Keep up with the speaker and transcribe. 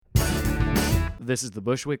This is the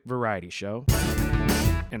Bushwick Variety Show,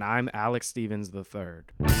 and I'm Alex Stevens III.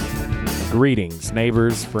 Greetings,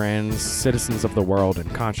 neighbors, friends, citizens of the world,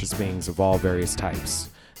 and conscious beings of all various types.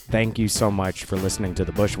 Thank you so much for listening to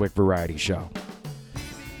the Bushwick Variety Show.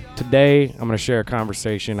 Today, I'm going to share a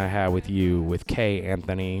conversation I had with K.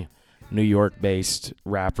 Anthony, New York-based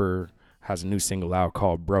rapper, has a new single out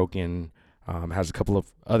called Broken, has a couple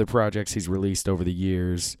of other projects he's released over the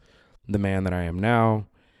years, The Man That I Am Now,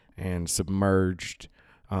 and Submerged,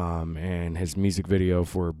 and his music video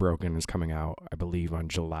for Broken is coming out, I believe, on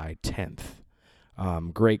July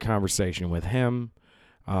 10th. Great conversation with him.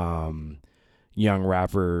 Young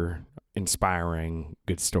rapper, inspiring,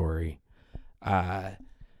 good story.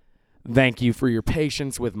 Thank you for your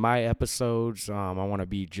patience with my episodes. I want to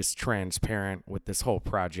be just transparent with this whole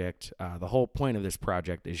project. The whole point of this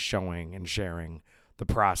project is showing and sharing the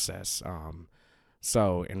process.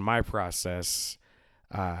 So in my process,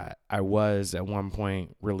 I was at one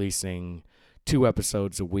point releasing 2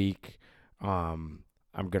 episodes a week. I'm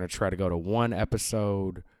going to try to go to 1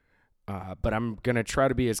 episode, but I'm going to try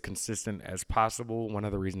to be as consistent as possible. One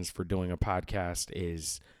of the reasons for doing a podcast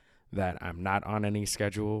is that I'm not on any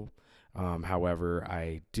schedule. However,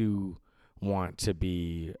 I do want to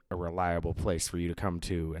be a reliable place for you to come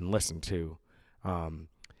to and listen to. And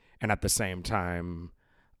at the same time,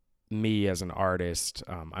 me as an artist,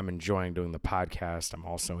 I'm enjoying doing the podcast. I'm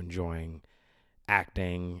also enjoying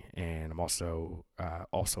acting, and I'm also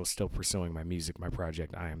still pursuing my music, my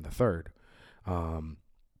project, I Am the Third. And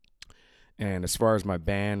as far as my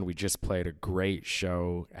band, we just played a great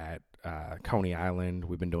show at Coney Island.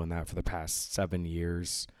 We've been doing that for the past 7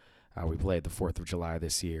 years. We played the 4th of July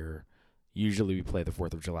this year. Usually we play the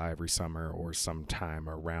 4th of July every summer or sometime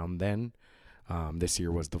around then. This year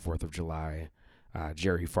was the 4th of July.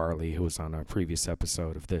 Jerry Farley, who was on a previous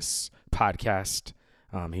episode of this podcast,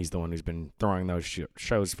 he's the one who's been throwing those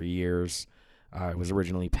shows for years. It was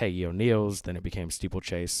originally Peggy O'Neill's, then it became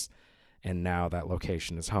Steeplechase, and now that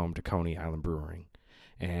location is home to Coney Island Brewing.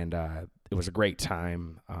 And it was a great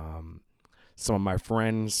time. Some of my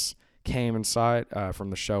friends came and saw it from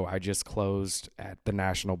the show I just closed at the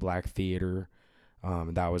National Black Theater.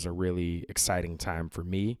 That was a really exciting time for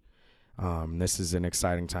me. This is an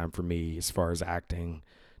exciting time for me as far as acting.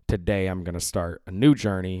 Today, I'm going to start a new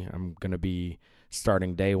journey. I'm going to be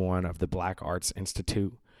starting day 1 of the Black Arts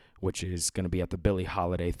Institute, which is going to be at the Billie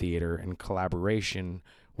Holiday Theater in collaboration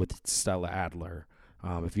with Stella Adler.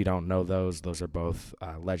 If you don't know those are both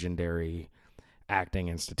legendary acting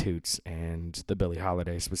institutes, and the Billie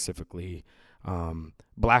Holiday specifically,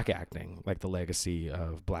 black acting, like the legacy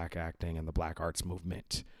of black acting and the black arts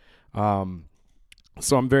movement.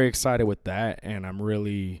 So I'm very excited with that, and I'm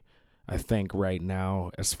really, I think right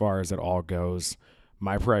now, as far as it all goes,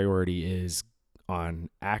 my priority is on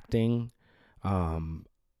acting.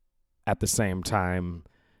 At the same time,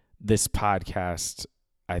 this podcast,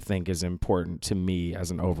 I think, is important to me as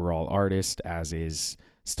an overall artist, as is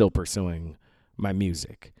still pursuing my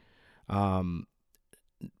music. I'm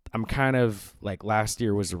kind of like, last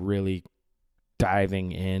year was really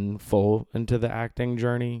diving in full into the acting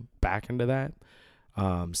journey, back into that.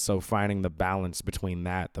 So finding the balance between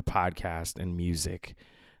that, the podcast, and music,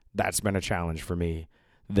 that's been a challenge for me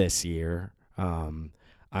this year. I'm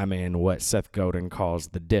in what Seth Godin calls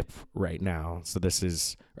the dip right now. So this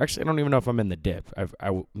is, actually, I don't even know if I'm in the dip.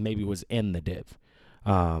 I maybe was in the dip.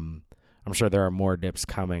 I'm sure there are more dips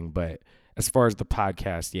coming, but as far as the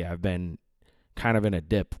podcast, yeah, I've been kind of in a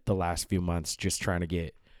dip the last few months, just trying to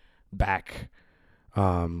get back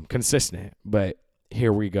consistent. But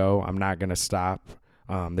here we go. I'm not going to stop.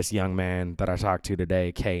 This young man that I talked to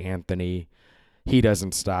today, K. Anthony, he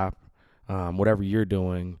doesn't stop. Whatever you're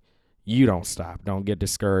doing, you don't stop. Don't get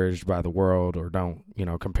discouraged by the world, or don't,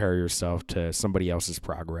 compare yourself to somebody else's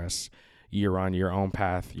progress. You're on your own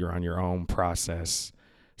path. You're on your own process.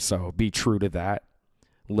 So be true to that.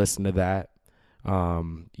 Listen to that.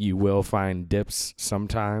 You will find dips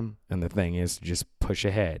sometime, and the thing is to just push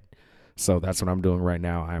ahead. So that's what I'm doing right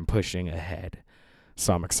now. I'm pushing ahead.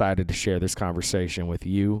 So I'm excited to share this conversation with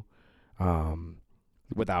you.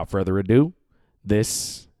 Without further ado,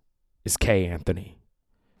 this is K. Anthony.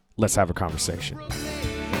 Let's have a conversation. All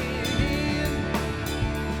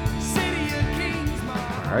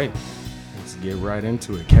right, let's get right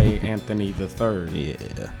into it. K. Anthony the Third.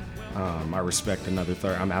 Yeah. I respect another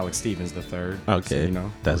third. I'm Alex Stevens the Third. Okay,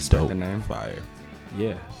 so, that's dope. The name. Fire.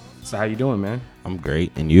 Yeah. So how you doing, man? I'm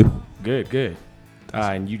great, and you? Good.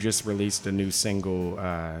 And you just released a new single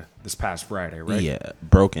this past Friday, right? Yeah,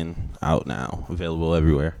 Broken, out now, available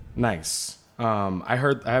everywhere. Nice.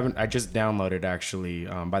 I just downloaded actually.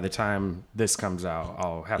 By the time this comes out,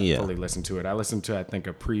 I'll have to fully listen to it. I listened to, I think,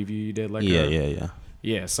 a preview you did.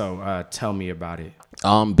 Yeah. So tell me about it.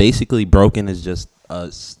 Basically, Broken is just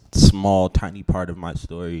a small, tiny part of my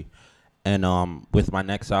story. And with my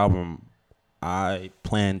next album, I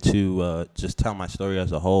plan to just tell my story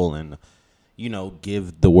as a whole and,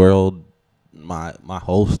 give the world my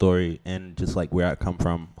whole story and just like where I come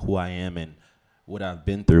from, who I am, and what I've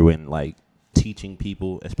been through, and like teaching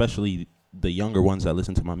people, especially the younger ones that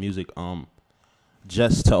listen to my music,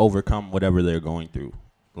 just to overcome whatever they're going through.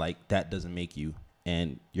 Like, that doesn't make you,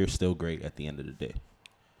 and you're still great at the end of the day.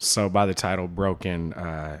 So by the title Broken,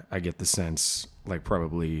 I get the sense like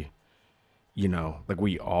probably, like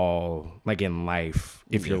we all, like in life,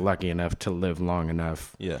 if you're lucky enough to live long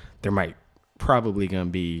enough, there might probably going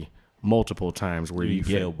to be multiple times where you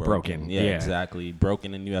get broken. Yeah, exactly.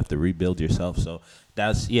 Broken, and you have to rebuild yourself. So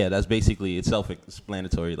that's basically, it's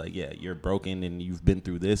self-explanatory. Like, you're broken and you've been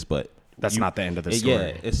through this, but that's not the end of the story.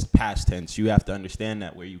 Yeah, it's past tense. You have to understand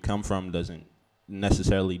that where you come from doesn't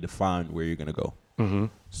necessarily define where you're going to go. Mm-hmm.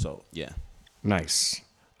 So, yeah. Nice.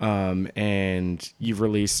 And you've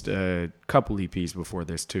released a couple EPs before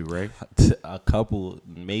this too, right? A couple,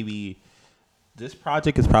 maybe. This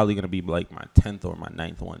project is probably going to be like my 10th or my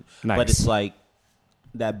 9th one. Nice. But it's like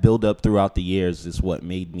that build up throughout the years is what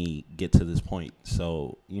made me get to this point.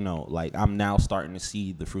 So, like I'm now starting to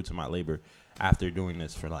see the fruits of my labor after doing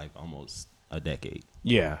this for like almost a decade.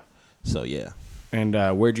 Yeah. So, yeah. And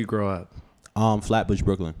where'd you grow up? Flatbush,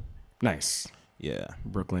 Brooklyn. Nice. Yeah.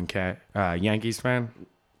 Brooklyn cat. Yankees fan?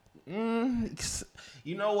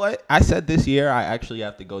 You know what? I said this year I actually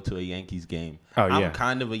have to go to a Yankees game. Oh, yeah. I'm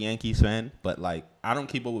kind of a Yankees fan, but like I don't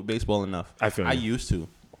keep up with baseball enough. I used to.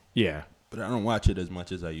 Yeah. But I don't watch it as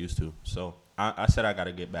much as I used to. So I said I got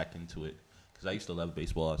to get back into it because I used to love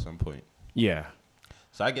baseball at some point. Yeah.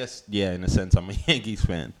 So I guess, in a sense, I'm a Yankees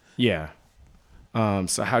fan. Yeah.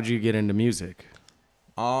 So how'd you get into music?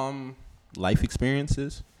 Life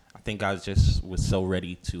experiences. I think I was so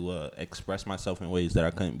ready to express myself in ways that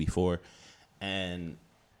I couldn't before. And,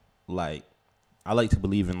 like, I like to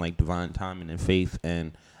believe in, like, divine timing and faith.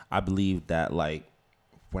 And I believe that, like,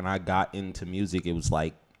 when I got into music, it was,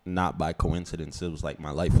 like, not by coincidence. It was, like,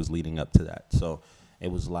 my life was leading up to that. So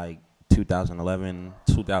it was, like, 2011,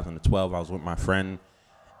 2012, I was with my friend.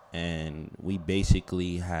 And we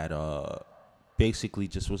basically had,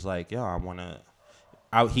 just was like,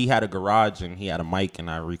 he had a garage and he had a mic and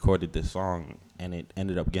I recorded this song and it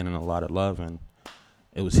ended up getting a lot of love and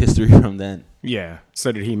it was history from then. Yeah.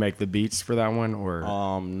 So did he make the beats for that one or?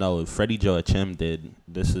 No, Freddie Joe Achim did.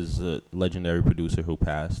 This is a legendary producer who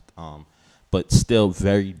passed, but still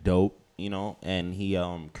very dope, and he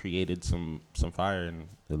created some fire and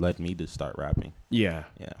it led me to start rapping. Yeah.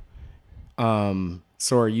 Yeah.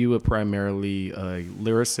 So are you primarily a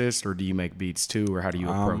lyricist or do you make beats too or how do you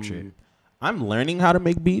approach it? I'm learning how to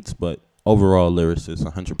make beats, but overall lyricist,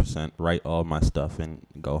 100%. Write all my stuff and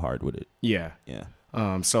go hard with it. Yeah. Yeah.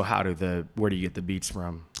 So where do you get the beats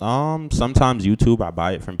from? Sometimes YouTube. I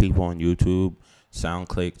buy it from people on YouTube,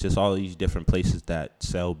 SoundClick, just all these different places that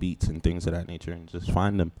sell beats and things of that nature, and just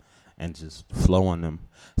find them and just flow on them.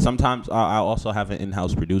 Sometimes I also have an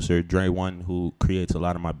in-house producer, Dre One, who creates a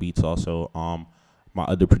lot of my beats. Also, my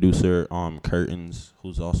other producer, Curtains,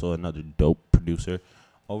 who's also another dope producer.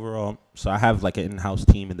 Overall, so I have like an in-house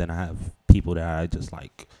team, and then I have people that I just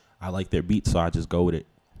like. I like their beats, so I just go with it.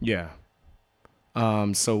 Yeah.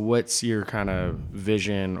 So what's your kind of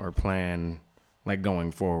vision or plan, like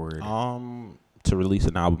going forward? To release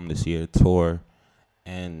an album this year, tour,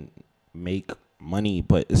 and make money.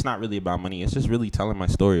 But it's not really about money. It's just really telling my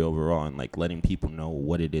story overall and like letting people know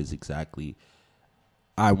what it is exactly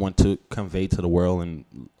I want to convey to the world, and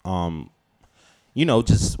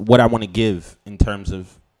just what I want to give in terms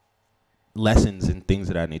of lessons and things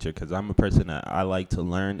of that nature, because I'm a person that I like to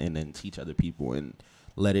learn and then teach other people and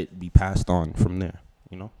let it be passed on from there,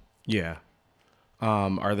 Yeah.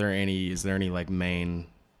 Is there any like main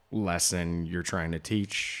lesson you're trying to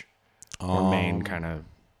teach or main kind of?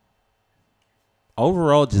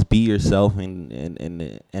 Overall, just be yourself and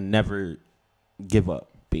never give up,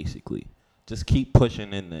 basically. Just keep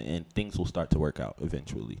pushing and things will start to work out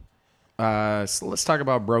eventually. So let's talk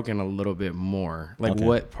about Broken a little bit more. Like, okay.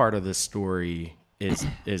 What part of the story is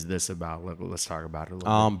this about? Let's talk about it a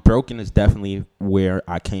little bit. Broken is definitely where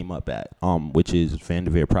I came up at, which is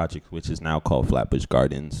Vanderveer Project, which is now called Flatbush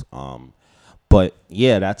Gardens. But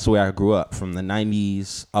yeah, that's where I grew up from the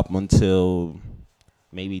 90s up until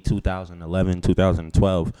maybe 2011,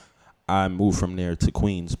 2012. I moved from there to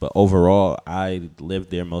Queens, but overall, I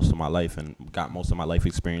lived there most of my life and got most of my life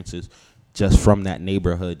experiences just from that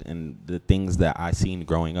neighborhood and the things that I seen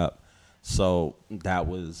growing up. So that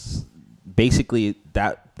was basically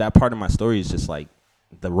that part of my story is just like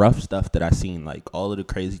the rough stuff that I seen, like all of the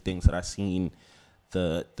crazy things that I seen,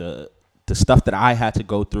 the stuff that I had to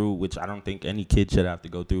go through, which I don't think any kid should have to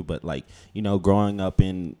go through, but like, you know, growing up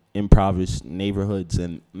in impoverished neighborhoods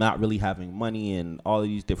and not really having money and all of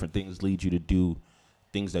these different things lead you to do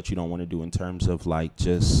things that you don't want to do in terms of like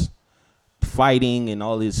just fighting and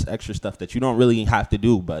all this extra stuff that you don't really have to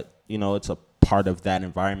do, but you know, it's a part of that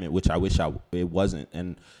environment, which I wish it wasn't.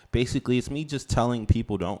 And basically it's me just telling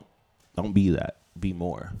people don't be that, be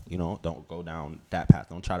more, you know, don't go down that path,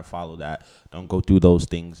 don't try to follow that, don't go through those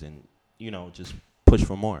things, and you know, just push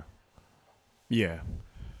for more. Yeah.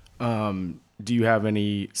 Do you have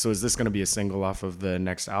any? So is this going to be a single off of the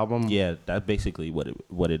next album? Yeah, that's basically what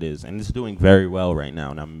it is, and it's doing very well right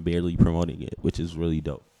now, and I'm barely promoting it, which is really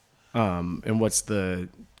dope. And what's the?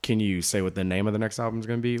 Can you say what the name of the next album is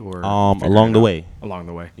going to be, or Along the Way? Along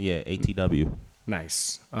the Way. Yeah, ATW.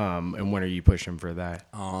 Nice. And when are you pushing for that?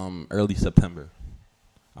 Early September.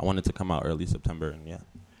 I wanted to come out early September, and yeah.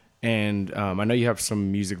 And I know you have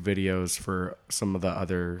some music videos for some of the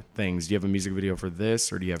other things. Do you have a music video for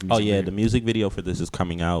this, or do you have? The music video for this is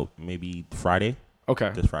coming out maybe Friday.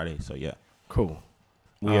 Okay. This Friday, so yeah. Cool.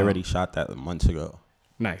 We already shot that months ago.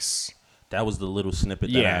 Nice. That was the little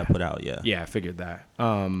snippet that I had put out. Yeah. Yeah, I figured that.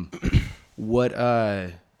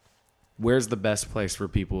 Where's the best place for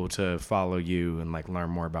people to follow you and like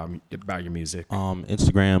learn more about your music?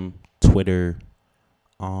 Instagram, Twitter,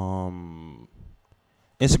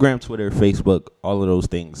 Facebook, all of those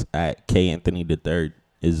things at K Anthony III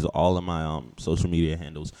is all of my social media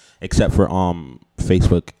handles, except for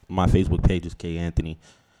Facebook. My Facebook page is K Anthony.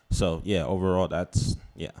 So yeah, overall that's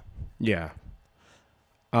yeah. Yeah.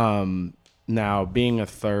 Now being a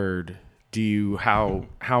third, do you how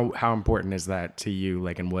important is that to you?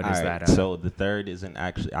 Like, and what is that? So the third isn't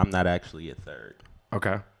actually. I'm not actually a third.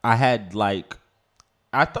 Okay.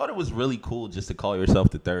 I thought it was really cool just to call yourself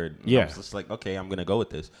the third. Yeah. I was just like, okay, I'm going to go with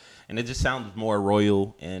this. And it just sounds more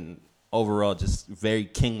royal and overall just very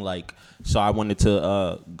king-like. So I wanted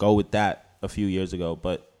to go with that a few years ago.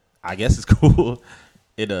 But I guess it's cool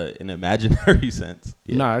in an imaginary sense.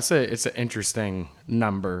 Yeah. No, it's an interesting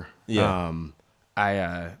number. Yeah.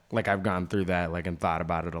 I've gone through that and thought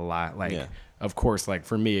about it a lot. Of course,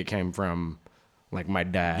 for me, it came from my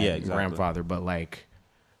dad and grandfather,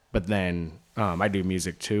 but then I do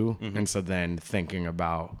music too. Mm-hmm. And so then thinking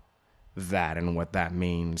about that and what that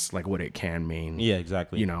means, what it can mean. Yeah,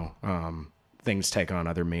 exactly. Things take on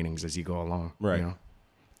other meanings as you go along. Right. You know?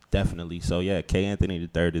 Definitely. So yeah, K Anthony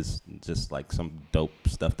III is just some dope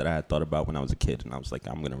stuff that I had thought about when I was a kid, and I was like,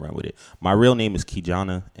 I'm gonna run with it. My real name is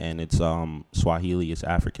Kijana, and it's Swahili, it's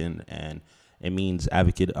African, and it means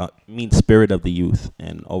advocate, means spirit of the youth.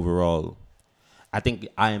 And overall, I think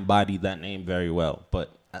I embody that name very well.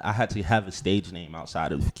 But I had to have a stage name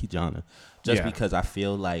outside of Kijana, because I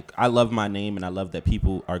feel like I love my name and I love that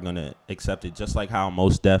people are gonna accept it. Just like how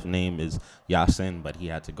Mos Def name is Yasin, but he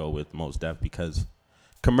had to go with Mos Def because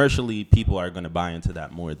commercially, people are going to buy into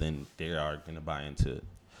that more than they are going to buy into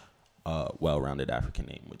a well-rounded African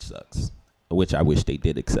name, which sucks, which I wish they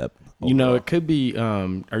did accept. Overall. It could be,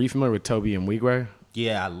 are you familiar with Toby and Wigwe?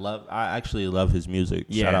 Yeah, I actually love his music.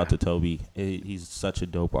 Yeah. Shout out to Toby. He's such a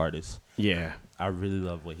dope artist. Yeah. I really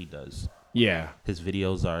love what he does. Yeah. His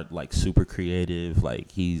videos are super creative.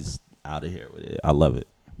 He's out of here with it. I love it.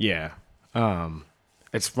 Yeah.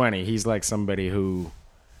 It's funny. He's somebody who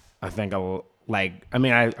I think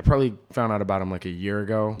I probably found out about him a year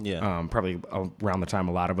ago. Yeah. Probably around the time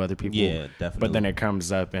a lot of other people. Yeah, definitely. But then it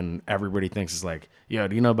comes up and everybody thinks it's yo,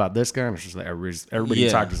 do you know about this guy? And it's just everybody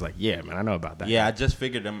talks is yeah, man, I know about that. Yeah, guy. I just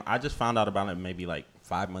figured him. I just found out about him maybe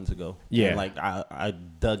 5 months ago. Yeah. And I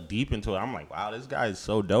dug deep into it. I'm like, wow, this guy is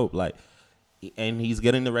so dope. And he's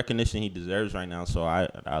getting the recognition he deserves right now. So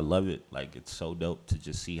I love it. It's so dope to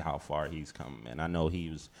just see how far he's come. And I know he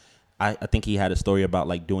was. I think he had a story about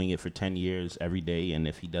doing it for 10 years every day, and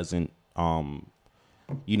if he doesn't,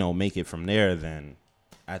 make it from there, then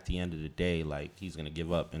at the end of the day, he's gonna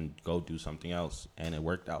give up and go do something else. And it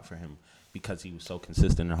worked out for him because he was so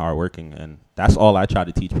consistent and hardworking, and that's all I try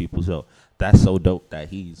to teach people. So that's so dope that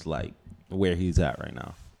he's where he's at right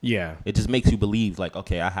now. Yeah, it just makes you believe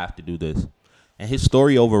okay, I have to do this. And his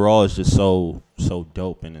story overall is just so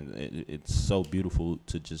dope, and it's so beautiful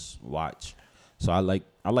to just watch. So I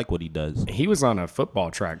like what he does. He was on a football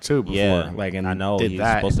track too before. Yeah, and I know did he's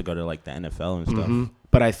that. supposed to go to the NFL and stuff. Mm-hmm.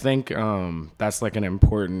 But I think that's an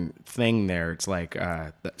important thing there. It's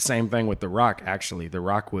the same thing with The Rock. Actually, The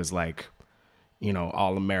Rock was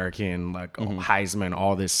All-American, like Heisman,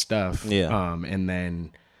 all this stuff. Yeah. And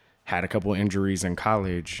then had a couple injuries in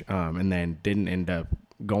college, and then didn't end up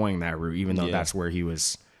going that route, even though that's where he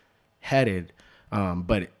was headed.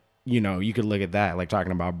 But you could look at that, like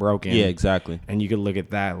talking about broken. Yeah, exactly. And you could look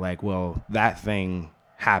at that like, well, that thing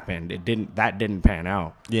happened. That didn't pan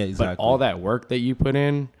out. Yeah, exactly. But all that work that you put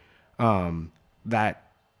in, all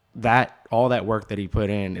that work that he put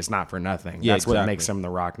in is not for nothing. Yeah, That's exactly. what makes him The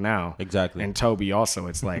Rock now. Exactly. And Toby also,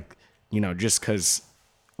 it's like, just because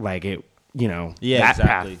like it, Yeah, that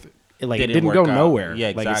exactly. path, it Didn't didn't work go out. nowhere. Yeah,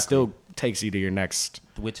 Like it exactly. still takes you to your next.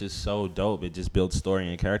 Which is so dope. It just builds story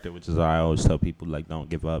and character, which is why I always tell people, like, don't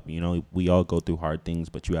give up. We all go through hard things,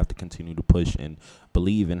 but you have to continue to push and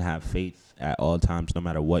believe and have faith at all times, no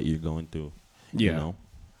matter what you're going through. Yeah.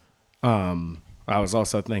 I was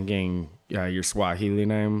also thinking your Swahili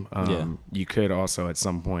name. You could also at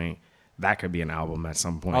some point, that could be an album at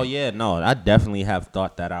some point. Oh, yeah, no, I definitely have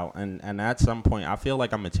thought that out. And at some point, I feel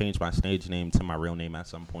like I'm going to change my stage name to my real name at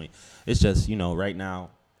some point. It's just, right now,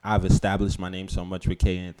 I've established my name so much with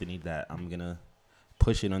K. Anthony that I'm going to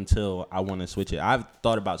push it until I want to switch it. I've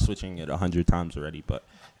thought about switching it 100 times already, but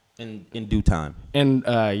in due time. And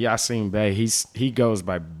Yasin Bey, he goes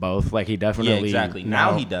by both. Like he definitely. Yeah, exactly.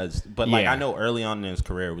 Now he does. But like Yeah. I know early on in his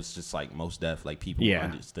career it was just like Mos Def. Like people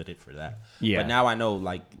understood it for that. Yeah. But now I know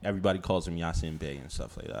like everybody calls him Yasin Bey and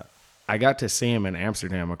stuff like that. I got to see him in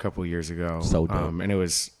Amsterdam a couple years ago. So dope. And it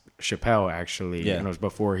was Chappelle actually. Yeah. And it was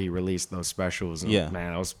before he released those specials. And Yeah.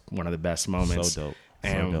 Man, that was one of the best moments. So dope.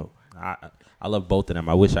 And So dope. I love both of them.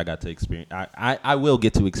 I wish I got to experience. I will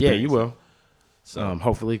get to yeah, experience. you will. So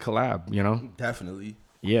Hopefully collab, definitely.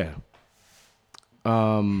 Yeah.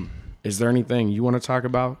 Is there anything you want to talk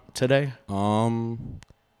about today? I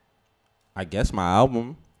guess my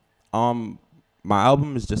album. My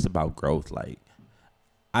album is just about growth. Like,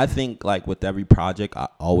 I think like with every project, I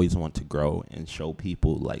always want to grow and show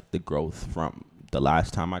people like the growth from the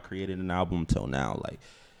last time I created an album till now. Like,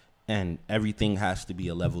 and everything has to be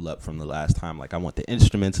a level up from the last time. Like, I want the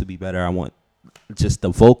instruments to be better. I want just the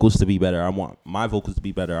vocals to be better. I want my vocals to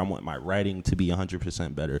be better. I want my writing to be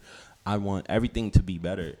 100% better. I want everything to be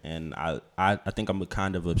better. And I think I'm a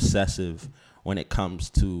kind of obsessive when it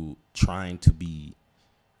comes to trying to be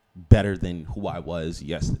better than who I was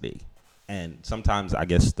yesterday. And sometimes I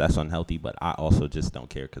guess that's unhealthy, but I also just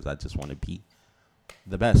don't care because I just want to be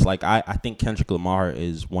the best. Like I think Kendrick Lamar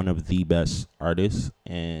is one of the best artists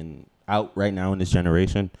and out right now in this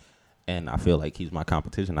generation. And I feel like he's my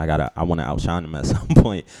competition. I want to outshine him at some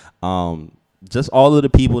point. Just all of the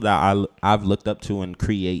people that I've looked up to and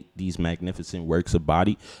create these magnificent works of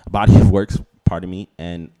body of works, pardon me.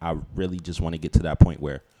 And I really just want to get to that point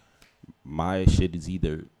where my shit is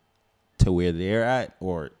either to where they're at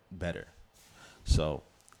or better. So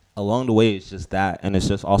along the way, it's just that. And it's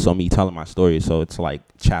just also me telling my story. So it's like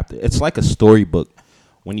it's like a storybook.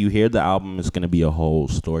 When you hear the album, it's going to be a whole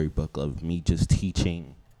storybook of me just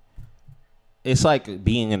teaching. It's like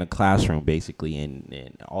being in a classroom, basically,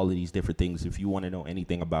 and all of these different things. If you want to know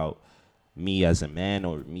anything about me as a man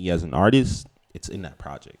or me as an artist, it's in that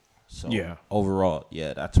project. So overall,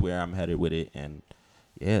 that's where I'm headed with it. And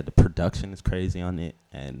the production is crazy on it,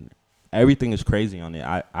 and everything is crazy on it.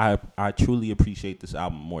 I truly appreciate this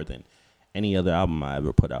album more than any other album I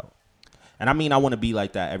ever put out. And I mean, I want to be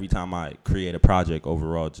like that every time I create a project.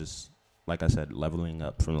 Overall, just like I said, leveling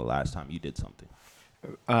up from the last time you did something.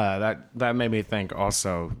 That made me think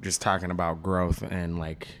also, just talking about growth and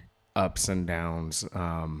like ups and downs.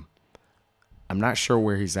 I'm not sure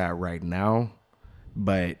where he's at right now,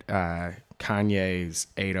 but Kanye's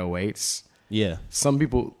 808s. Yeah. Some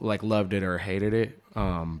people like loved it or hated it,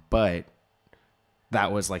 but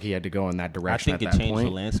that was like he had to go in that direction. I think at it that changed point.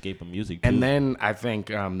 the landscape of music too. And then I think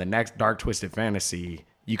the next Dark Twisted Fantasy,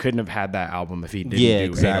 you couldn't have had that album if he didn't do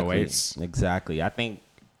exactly. 808s. Exactly. I think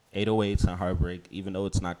 808s and Heartbreak, even though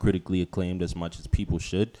it's not critically acclaimed as much as people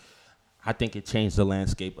should, I think it changed the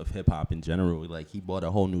landscape of hip hop in general. Like, he brought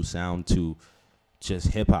a whole new sound to just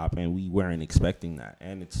hip hop, and we weren't expecting that.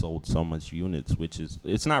 And it sold so much units, which is,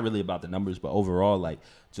 it's not really about the numbers, but overall, like,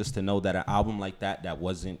 just to know that an album like that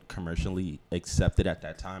wasn't commercially accepted at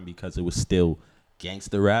that time because it was still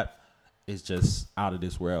gangster rap is just out of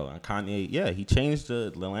this world. And Kanye, he changed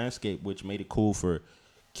the landscape, which made it cool for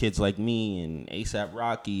kids like me and A$AP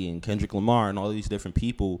Rocky and Kendrick Lamar and all these different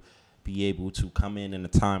people be able to come in a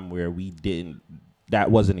time where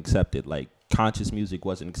that wasn't accepted. Like, conscious music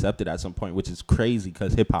wasn't accepted at some point, which is crazy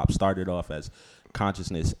because hip hop started off as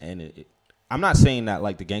consciousness. And I'm not saying that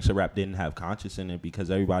like the gangster rap didn't have conscious in it because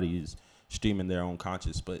everybody is streaming their own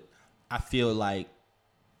conscious, but I feel like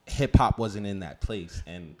hip hop wasn't in that place,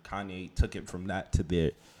 and Kanye took it from that to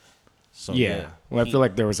there. So Well, I feel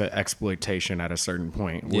like there was an exploitation at a certain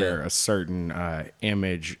point where Yeah. a certain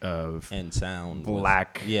image of and sound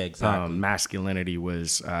black exactly. masculinity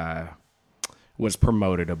was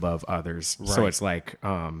promoted above others. So Right. it's like,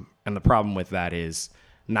 and the problem with that is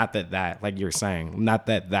not that like you're saying, not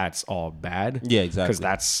that that's all bad. Yeah, exactly. Because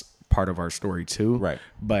that's part of our story too. Right.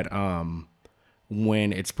 But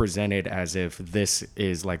when it's presented as if this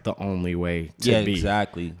is like the only way to be,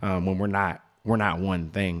 exactly. when we're not one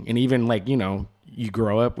thing. And even like, you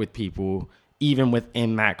grow up with people, even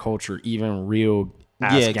within that culture, even real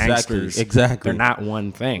ass gangsters, exactly. they're not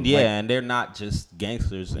one thing. Yeah, Like, and they're not just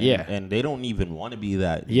gangsters. And, Yeah. and they don't even want to be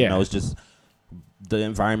that. Yeah. It's just the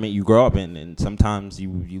environment you grow up in, and sometimes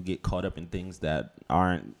you get caught up in things that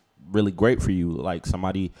aren't really great for you. Like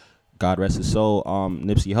somebody, God rest his soul,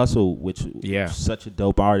 Nipsey Hussle, which was such a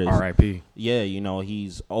dope artist. R.I.P. Yeah,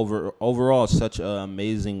 he's overall such an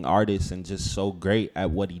amazing artist and just so great at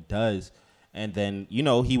what he does. And then,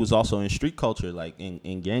 he was also in street culture, like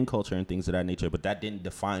in gang culture and things of that nature, but that didn't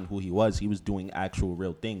define who he was. He was doing actual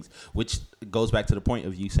real things, which goes back to the point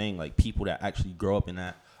of you saying, like, people that actually grow up in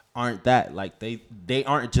that aren't that. Like, they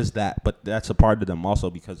aren't just that, but that's a part of them also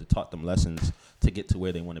because it taught them lessons to get to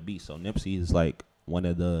where they want to be. So Nipsey is, like, one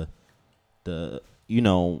of the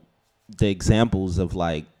examples of,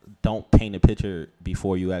 like, don't paint a picture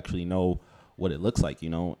before you actually know what it looks like,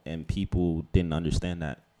 and people didn't understand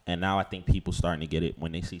that. And now I think people starting to get it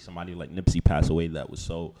when they see somebody like Nipsey pass away that was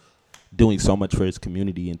doing so much for his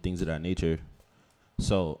community and things of that nature.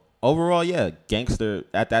 So overall, gangster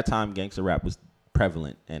at that time, gangster rap was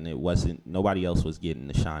prevalent, and nobody else was getting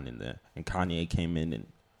the shine in there. And Kanye came in and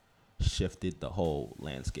shifted the whole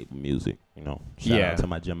landscape of music. Shout out to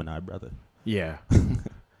my Gemini brother. Yeah.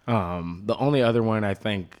 The only other one I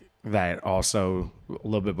think that also a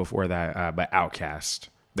little bit before that, but Outkast.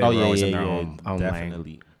 They were always in their own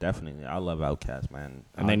lane. Definitely. I love Outkast, man.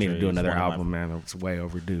 And they need to do another album, man. It's way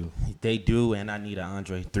overdue. They do, and I need an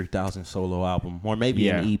Andre 3000 solo album, or maybe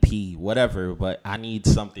an EP, whatever. But I need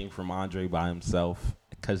something from Andre by himself,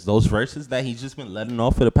 because those verses that he's just been letting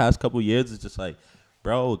off for the past couple years is just like,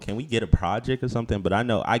 bro, can we get a project or something? But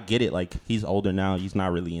I get it. Like, he's older now. He's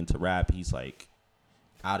not really into rap. He's like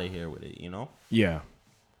out of here with it, Yeah.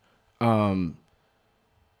 So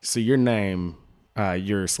your name,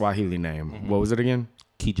 your Swahili name, what was it again?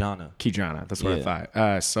 Kijana. That's what I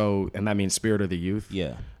thought. So, and that means spirit of the youth.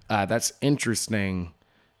 Yeah. That's interesting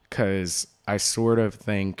because I sort of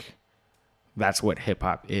think that's what hip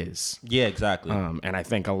hop is. Yeah, exactly. And I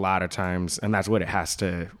think a lot of times, and that's what it has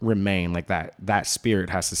to remain, like that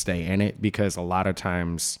spirit has to stay in it, because a lot of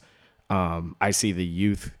times I see the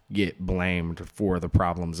youth get blamed for the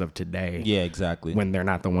problems of today. Yeah, exactly. When they're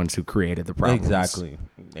not the ones who created the problems.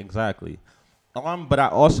 Exactly. But I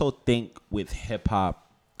also think with hip hop,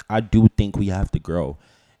 I do think we have to grow.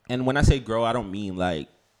 And when I say grow, I don't mean like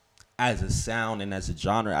as a sound and as a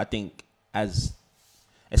genre. I think as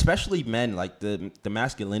especially men, like the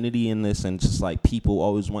masculinity in this, and just like people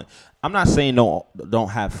always want. I'm not saying don't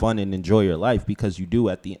have fun and enjoy your life, because you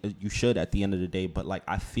do you should at the end of the day. But like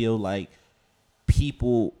I feel like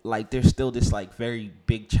people, like, there's still this like very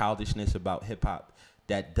big childishness about hip hop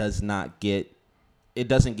that doesn't get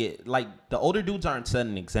like, the older dudes aren't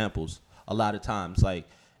setting examples a lot of times. Like,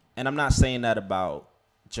 and I'm not saying that about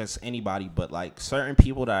just anybody, but like certain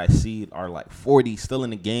people that I see are like 40 still in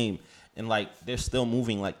the game, and like they're still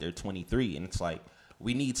moving like they're 23, and it's like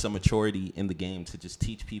we need some maturity in the game to just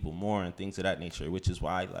teach people more and things of that nature, which is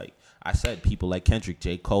why, like I said, people like Kendrick,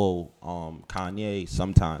 J. Cole, Kanye,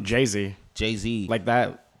 sometimes Jay-Z, like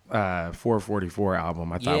that 444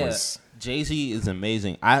 album I thought was Jay-Z is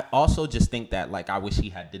amazing. I also just think that, like, I wish he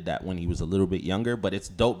had did that when he was a little bit younger, but it's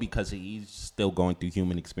dope because he's still going through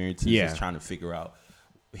human experiences. Yeah. He's trying to figure out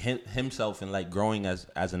himself and like growing as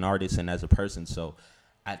an artist and as a person. So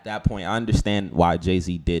at that point, I understand why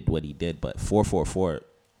Jay-Z did what he did, but 444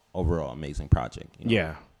 overall amazing project.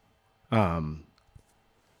 Yeah.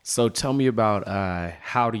 So tell me about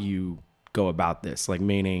how do you go about this? Like,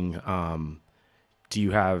 meaning,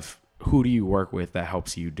 who do you work with that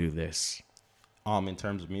helps you do this? In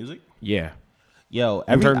terms of music? Yeah.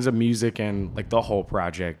 In terms of music and like the whole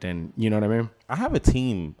project, and you know what I mean? I have a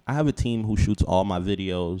team who shoots all my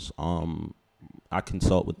videos. I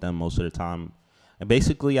consult with them most of the time. And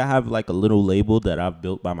basically I have like a little label that I've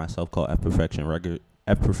built by myself called F Perfection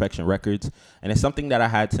Records. And it's something that I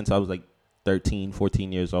had since I was like 13,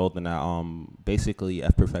 14 years old. And basically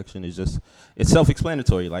F Perfection is just, it's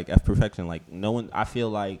self-explanatory. Like F Perfection, like no one, I feel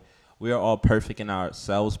like we are all perfect in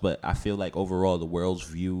ourselves, but I feel like overall the world's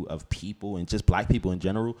view of people and just black people in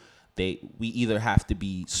general, we either have to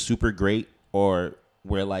be super great or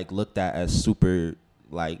we're like looked at as super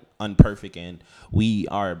like unperfect, and we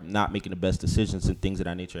are not making the best decisions and things of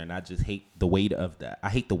that nature. And I just hate the weight of that. I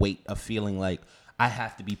hate the weight of feeling like I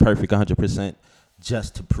have to be perfect 100%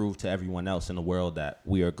 just to prove to everyone else in the world that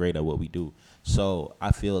we are great at what we do. So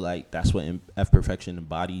I feel like that's what F Perfection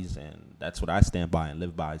embodies, and that's what I stand by and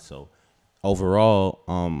live by. So overall,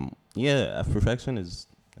 F Perfection is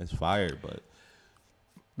fire, but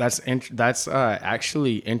That's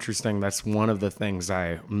actually interesting. That's one of the things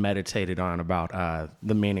I meditated on about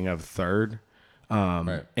the meaning of third.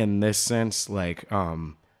 Right. In this sense, like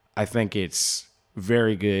I think it's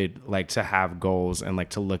very good, like to have goals and like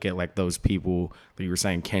to look at like those people that you were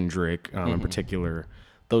saying, Kendrick in particular,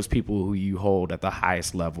 those people who you hold at the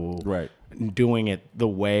highest level, Right. doing it the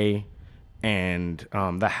way and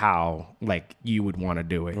the how like you would want to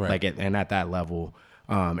do it, Right. like and at that level,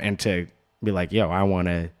 and to be like, yo, I want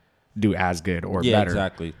to do as good or yeah, better.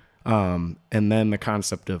 exactly. And then the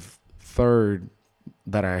concept of third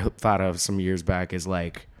that I thought of some years back is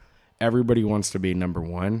like everybody wants to be number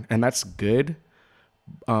one, and that's good.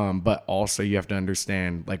 But also you have to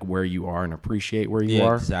understand like where you are and appreciate where you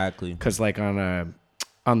are. Exactly. Because like on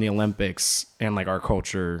the Olympics and like our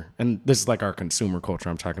culture, and this is like our consumer culture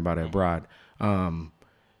I'm talking about abroad.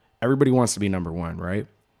 Everybody wants to be number one, right?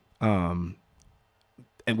 And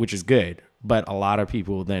which is good. But a lot of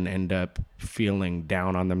people then end up feeling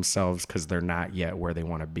down on themselves because they're not yet where they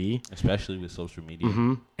want to be. Especially with social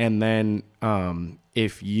media. And then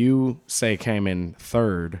if you say came in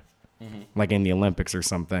third, like in the Olympics or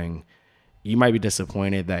something, you might be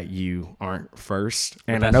disappointed that you aren't first.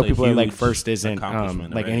 And I know people are like first isn't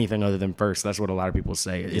like anything other than first. That's what a lot of people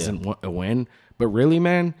say. It isn't a win. But really,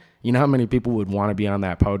 man, you know how many people would want to be on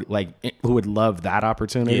that podium, like who would love that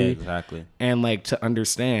opportunity? Yeah, exactly. And like to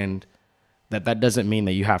understand that doesn't mean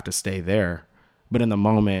that you have to stay there. But in the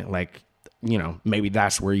moment, like, you know, maybe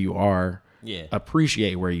that's where you are. Yeah.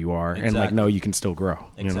 Appreciate where you are and like, no, you can still grow.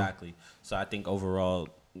 Exactly. You know? So I think overall,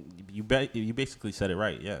 you basically said it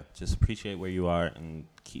right. Yeah. Just appreciate where you are and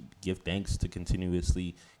give thanks to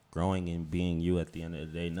continuously growing and being you at the end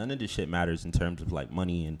of the day. None of this shit matters in terms of like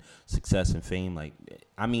money and success and fame. Like,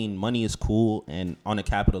 I mean, money is cool and on a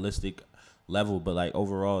capitalistic level, but like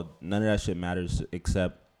overall, none of that shit matters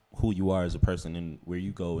except who you are as a person and where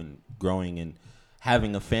you go and growing and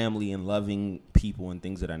having a family and loving people and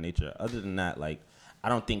things of that nature. Other than that, like, I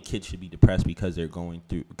don't think kids should be depressed because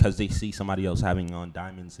because they see somebody else having on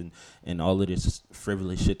diamonds and all of this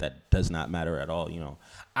frivolous shit that does not matter at all. You know,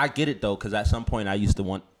 I get it though, because at some point I used to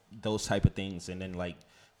want those type of things. And then like,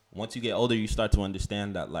 once you get older, you start to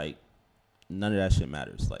understand that like none of that shit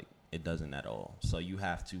matters. Like it doesn't at all. So you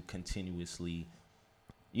have to continuously,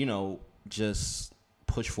 you know, just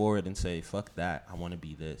push forward and say, fuck that. I want to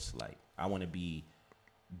be this. Like, I want to be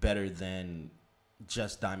better than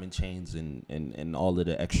just diamond chains and all of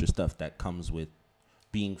the extra stuff that comes with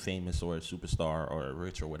being famous or a superstar or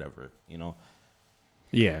rich or whatever, you know?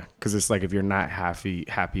 Yeah, because it's like if you're not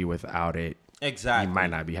happy without it, exactly, you might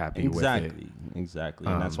not be happy with it. Exactly.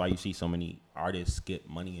 And that's why you see so many artists get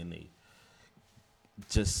money and they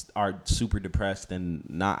just are super depressed and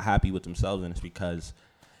not happy with themselves. And it's because,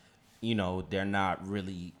 you know, they're not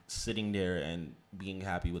really sitting there and being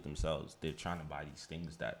happy with themselves. They're trying to buy these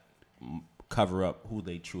things that cover up who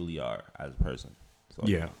they truly are as a person. So,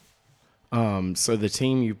 yeah. So the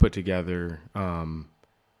team you put together,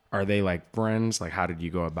 are they like friends? Like, how did you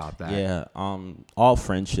go about that? Yeah. All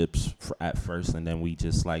friendships at first, and then we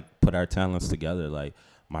just like put our talents together. Like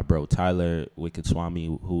my bro Tyler Wicked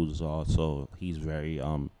Swami, who's also he's very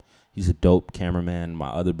he's a dope cameraman. My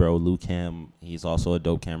other bro Luke Ham, he's also a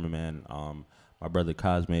dope cameraman. My brother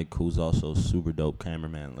Cosmic, who's also super dope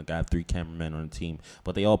cameraman. Like I have 3 cameramen on the team,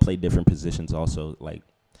 but they all play different positions. Also, like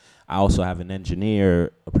I also have an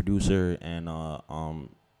engineer, a producer, and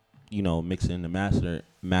you know, mixing and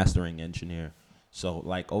mastering engineer. So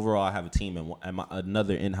like overall, I have a team and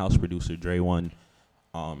another in-house producer, Dre One,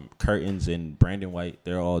 Curtains and Brandon White.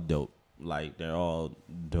 They're all dope. Like they're all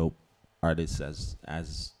dope artists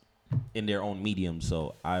as in their own medium.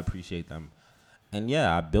 So I appreciate them. And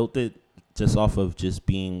yeah, I built it just off of just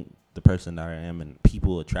being the person that I am, and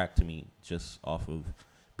people attract to me just off of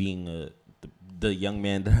being the young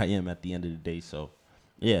man that I am at the end of the day. So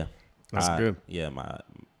yeah, that's good. Yeah,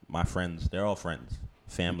 my friends, they're all friends,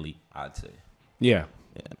 family, I'd say. Yeah.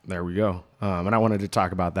 There we go. And I wanted to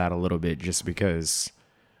talk about that a little bit just because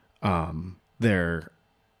they're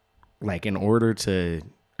like, in order to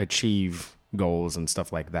achieve goals and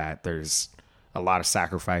stuff like that, there's a lot of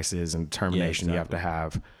sacrifices and determination you have to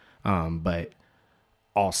have. But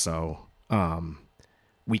also,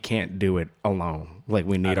 we can't do it alone. Like,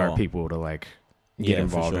 we need our people to like get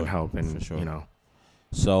involved and help, and you know.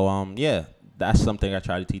 So yeah, that's something I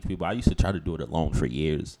try to teach people. I used to try to do it alone for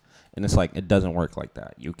years, and it's like it doesn't work like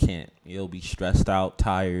that. You can't. You'll be stressed out,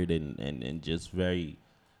 tired, and just very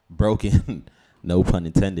broken. No pun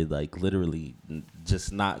intended. Like, literally,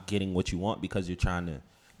 just not getting what you want because you're trying to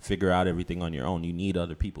figure out everything on your own. You need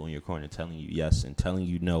other people in your corner telling you yes and telling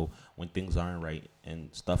you no when things aren't right and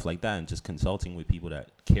stuff like that, and just consulting with people that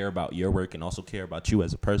care about your work and also care about you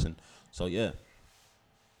as a person. So yeah.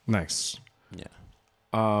 Nice. Yeah.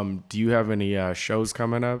 Do you have any shows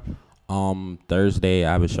coming up? Thursday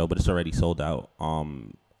I have a show, but it's already sold out.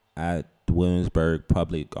 At the Williamsburg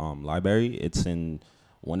Public Library. It's in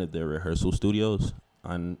one of their rehearsal studios.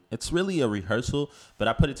 And it's really a rehearsal, but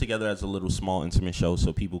I put it together as a little small intimate show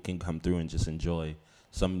so people can come through and just enjoy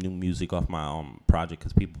some new music off my project,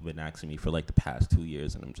 because people have been asking me for like the past 2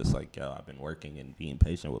 years, and I'm just like, yo, I've been working and being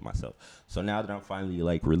patient with myself. So now that I'm finally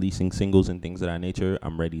like releasing singles and things of that nature,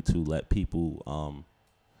 I'm ready to let people,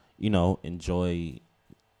 enjoy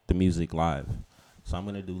the music live. So I'm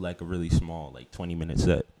gonna do like a really small, like 20-minute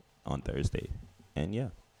set on Thursday, and yeah,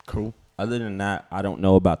 cool. Other than that, I don't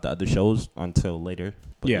know about the other shows until later.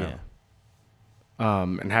 But yeah.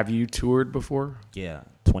 And have you toured before? Yeah,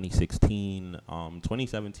 2016,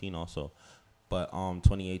 2017 also, but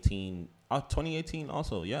 2018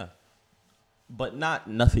 also, yeah. But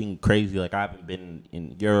nothing crazy. Like, I haven't been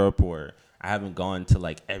in Europe, or I haven't gone to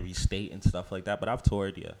like every state and stuff like that. But I've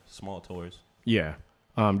toured, yeah, small tours. Yeah.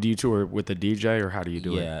 Do you tour with a DJ, or how do you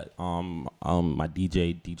do it? Yeah. My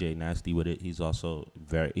DJ Nasty with it. He's also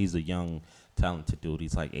he's a young, talented dude.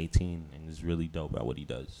 He's like 18 and he's really dope at what he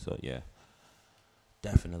does. So yeah,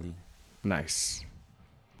 definitely. Nice.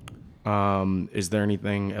 Is there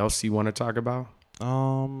anything else you want to talk about?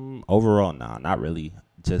 Overall, nah, not really.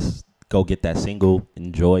 Just go get that single,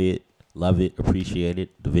 enjoy it, love it, appreciate it.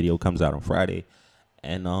 The video comes out on Friday,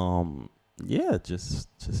 and yeah, just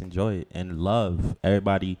enjoy it and love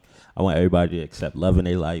everybody. I want everybody to accept love in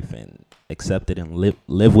their life and accept it and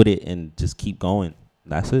live with it and just keep going.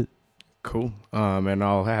 That's it. Cool. And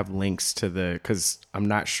I'll have links to because I'm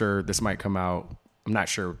not sure this might come out. I'm not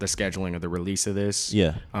sure the scheduling of the release of this.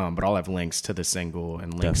 Yeah. But I'll have links to the single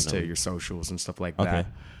and links to your socials and stuff like that.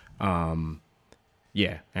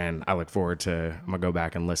 Yeah, and I look forward to. I'm gonna go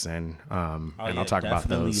back and listen, and I'll talk about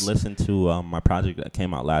those. Definitely listen to my project that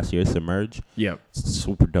came out last year, Submerge. Yep, it's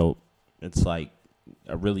super dope. It's like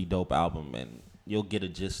a really dope album, and you'll get a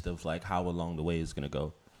gist of like how along the way it's gonna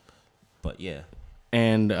go. But yeah,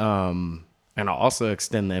 and I'll also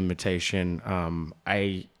extend the invitation.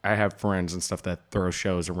 I have friends and stuff that throw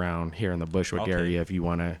shows around here in the Bushwick area. If you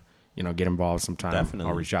want to, get involved sometime, definitely.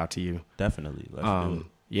 I'll reach out to you. Definitely, let's do it.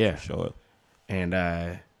 Yeah, for sure. And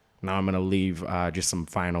now I'm going to leave just some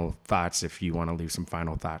final thoughts, if you want to leave some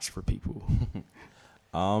final thoughts for people.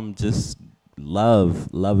 Just love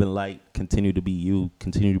and light. Continue to be you.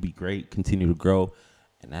 Continue to be great. Continue to grow.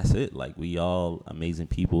 And that's it. Like, we all amazing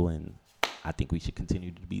people, and I think we should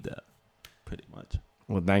continue to be that, pretty much.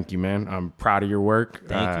 Well, thank you, man. I'm proud of your work.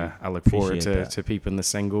 Thank you. I look forward to peeping the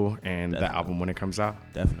single and the album when it comes out.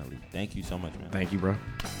 Definitely. Thank you so much, man. Thank you, bro.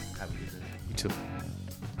 Have a good day. You too.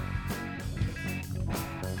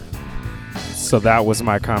 So that was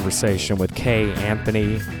my conversation with K.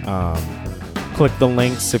 Anthony. Click the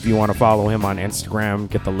links if you want to follow him on Instagram.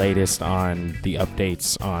 Get the latest on the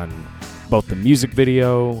updates on both the music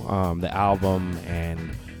video, the album, and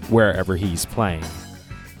wherever he's playing.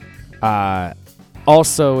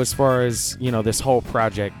 Also, as far as, this whole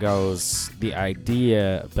project goes, the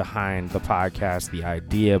idea behind the podcast, the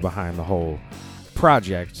idea behind the whole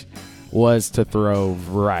project was to throw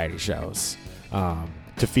variety shows.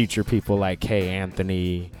 To feature people like K.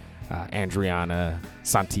 Anthony, Andriana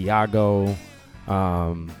Santiago,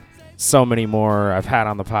 so many more I've had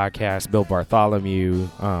on the podcast, Bill Bartholomew,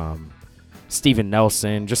 Steven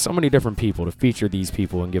Nelson, just so many different people, to feature these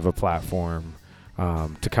people and give a platform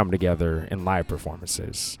to come together in live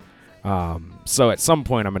performances. So at some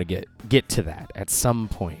point I'm going to get to that at some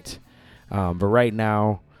point. But right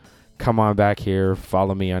now, come on back here,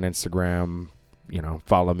 follow me on Instagram,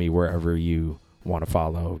 follow me wherever you want to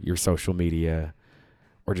follow your social media,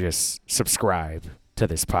 or just subscribe to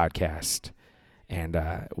this podcast. And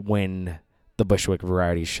when the Bushwick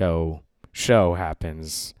Variety Show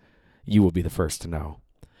happens, you will be the first to know.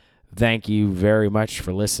 Thank you very much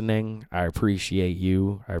for listening. I appreciate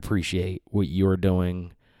you. I appreciate what you're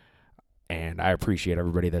doing. And I appreciate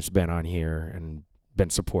everybody that's been on here and been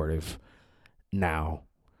supportive. Now,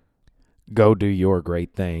 go do your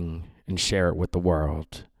great thing and share it with the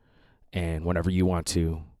world. And whenever you want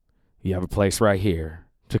to, you have a place right here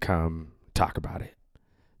to come talk about it.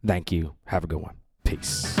 Thank you. Have a good one.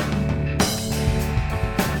 Peace.